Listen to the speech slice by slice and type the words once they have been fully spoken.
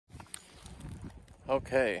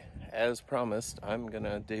Okay, as promised, I'm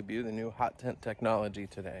gonna debut the new hot tent technology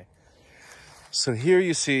today. So here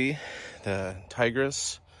you see the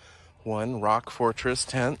Tigris One Rock Fortress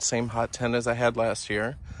tent, same hot tent as I had last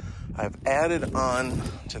year. I've added on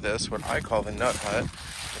to this what I call the nut hut.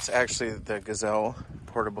 It's actually the Gazelle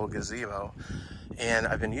portable gazebo. And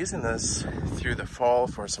I've been using this through the fall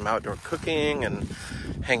for some outdoor cooking and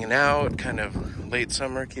hanging out, kind of late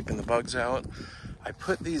summer, keeping the bugs out. I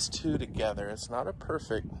put these two together. It's not a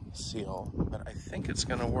perfect seal, but I think it's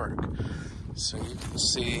gonna work. So you can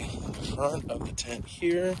see the front of the tent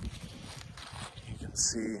here. You can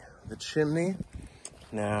see the chimney.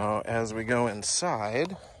 Now, as we go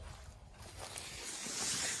inside,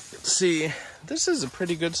 see, this is a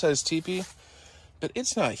pretty good sized teepee, but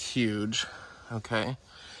it's not huge, okay?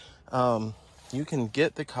 You can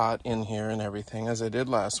get the cot in here and everything, as I did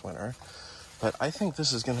last winter. But I think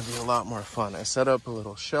this is going to be a lot more fun. I set up a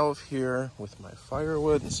little shelf here with my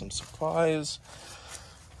firewood and some supplies.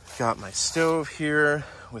 Got my stove here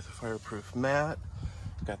with a fireproof mat.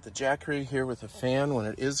 Got the Jackery here with a fan. When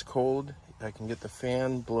it is cold, I can get the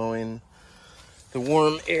fan blowing the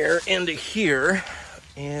warm air into here.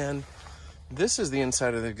 And this is the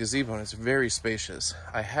inside of the gazebo, and it's very spacious.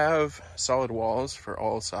 I have solid walls for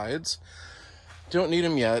all sides. Don't need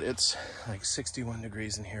them yet. It's like 61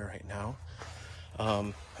 degrees in here right now.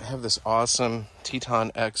 I have this awesome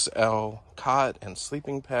Teton XL cot and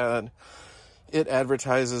sleeping pad. It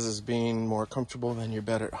advertises as being more comfortable than your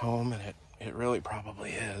bed at home, and it really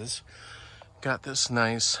probably is. Got this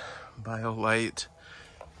nice BioLite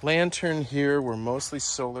lantern here. We're mostly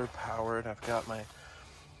solar powered. I've got my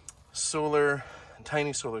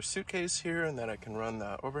tiny solar suitcase here, and then I can run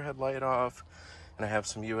the overhead light off, and I have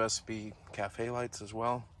some USB cafe lights as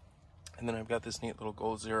well. And then I've got this neat little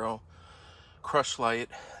Goal Zero crush light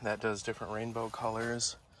that does different rainbow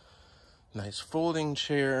colors. Nice folding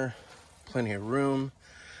chair, plenty of room,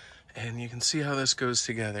 and you can see how this goes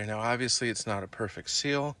together. Now obviously it's not a perfect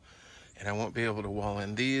seal and I won't be able to wall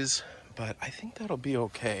in these, but I think that'll be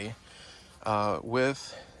okay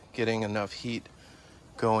with getting enough heat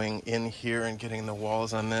going in here and getting the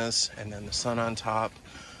walls on this and then the sun on top.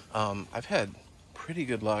 I've had pretty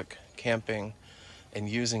good luck camping and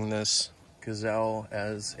using this Gazelle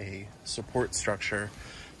as a support structure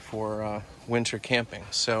for winter camping.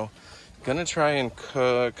 So gonna try and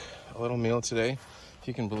cook a little meal today. If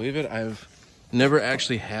you can believe it, I've never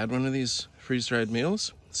actually had one of these freeze-dried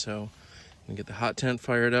meals. So I'm gonna get the hot tent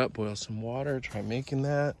fired up, boil some water, try making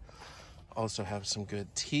that. Also have some good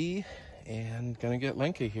tea, and gonna get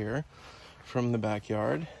Lenka here from the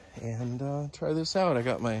backyard and try this out. I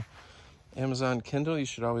got my Amazon Kindle. You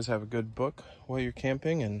should always have a good book while you're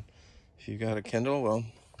camping, and if you got a Kindle, well,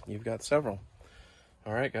 you've got several.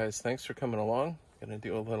 All right, guys, thanks for coming along. Gonna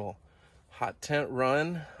do a little hot tent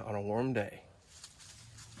run on a warm day.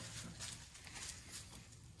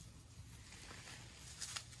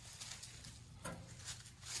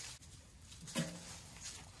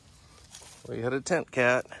 We had a tent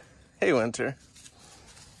cat. Hey, Winter.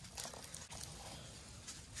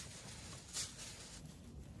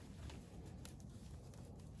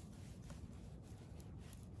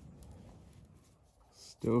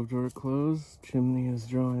 Stove door closed, chimney is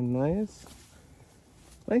drawing nice.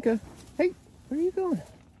 Lenka, hey, where are you going?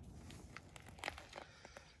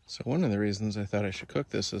 So one of the reasons I thought I should cook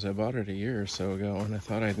this is I bought it a year or so ago and I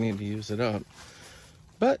thought I'd need to use it up.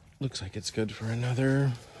 But looks like it's good for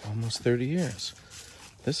another almost 30 years.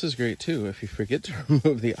 This is great too. If you forget to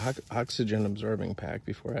remove the oxygen absorbing pack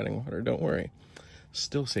before adding water, don't worry.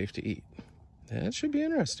 Still safe to eat. That should be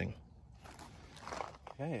interesting.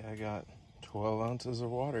 Okay, I got 12 ounces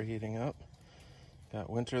of water heating up. Got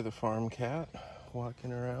Winter the farm cat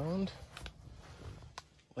walking around.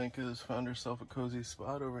 Lenka's found herself a cozy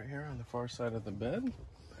spot over here on the far side of the bed.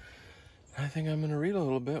 I think I'm gonna read a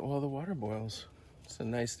little bit while the water boils. It's a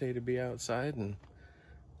nice day to be outside and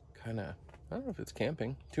kind of, I don't know if it's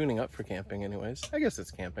camping, tuning up for camping anyways. I guess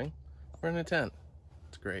it's camping. We're in a tent.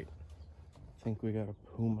 It's great. I think we got a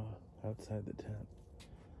puma outside the tent.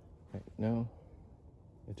 Wait, no.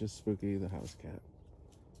 It's just Spooky the house cat.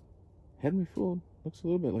 Had me fooled. Looks a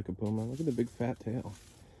little bit like a puma. Look at the big fat tail.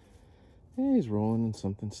 Yeah, he's rolling in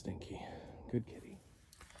something stinky. Good kitty.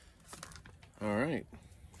 All right.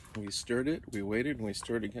 We stirred it, we waited, and we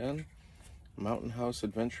stirred again. Mountain House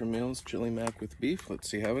Adventure Meals chili mac with beef. Let's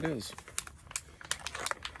see how it is.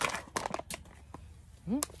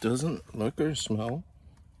 Doesn't look or smell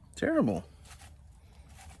terrible.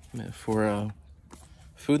 For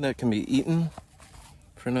food that can be eaten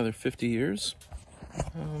for another 50 years,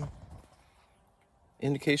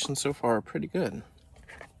 indications so far are pretty good.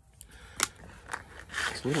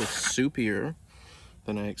 It's a little soupier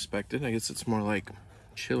than I expected. I guess it's more like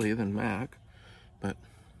chili than mac, but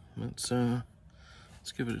let's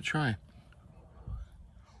give it a try.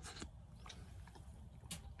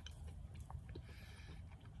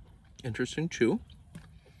 Interesting chew.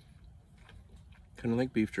 Kind of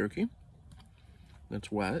like beef jerky.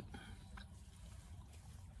 That's wet.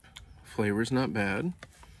 Flavor's not bad.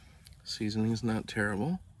 Seasoning's not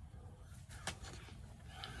terrible.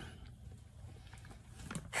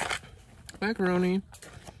 Macaroni,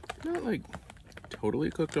 not like totally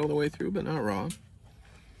cooked all the way through, but not raw.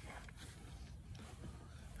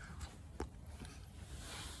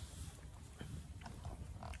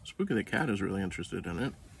 Spooky the cat is really interested in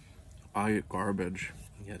it. I eat garbage.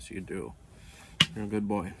 Yes, you do. You're a good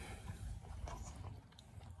boy.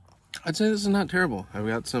 I'd say this is not terrible. I've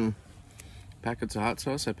got some packets of hot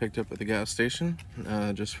sauce I picked up at the gas station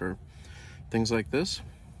just for things like this.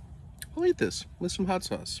 I'll eat this with some hot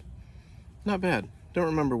sauce. Not bad. Don't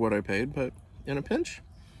remember what I paid, but in a pinch,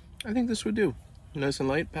 I think this would do. Nice and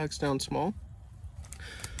light, packs down small.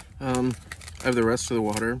 I have the rest of the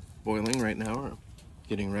water boiling right now, or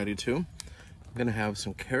getting ready to. I'm gonna have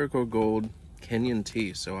some Caraco Gold Kenyan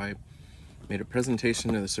tea. So I made a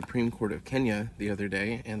presentation to the Supreme Court of Kenya the other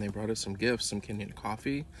day, and they brought us some gifts, some Kenyan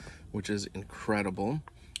coffee, which is incredible,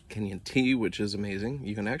 Kenyan tea, which is amazing.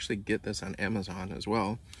 You can actually get this on Amazon as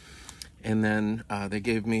well. And then they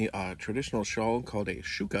gave me a traditional shawl called a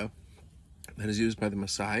shuka that is used by the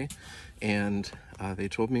Maasai, and they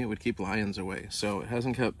told me it would keep lions away. So it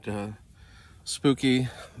hasn't kept Spooky,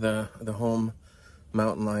 the home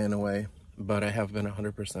mountain lion, away, but I have been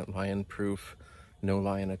 100% lion proof, no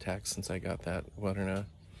lion attacks since I got that. What an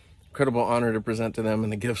incredible honor to present to them,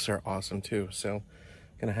 and the gifts are awesome too. So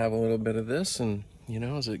gonna have a little bit of this, and you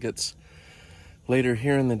know, as it gets later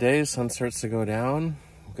here in the day, sun starts to go down.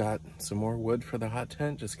 Got some more wood for the hot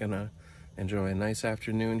tent. Just gonna enjoy a nice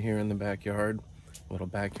afternoon here in the backyard. A little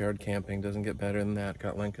backyard camping doesn't get better than that.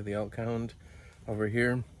 Got Lenka the Elkhound over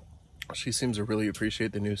here. She seems to really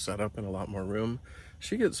appreciate the new setup and a lot more room.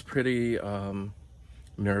 She gets pretty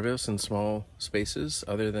nervous in small spaces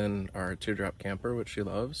other than our teardrop camper, which she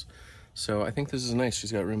loves. So I think this is nice.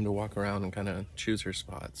 She's got room to walk around and kind of choose her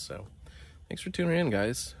spots. So thanks for tuning in,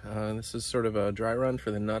 guys. This is sort of a dry run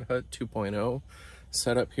for the Nut Hut 2.0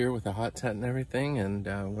 setup here with a hot tent and everything. And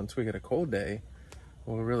once we get a cold day,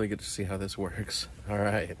 we'll really get to see how this works. All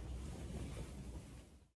right.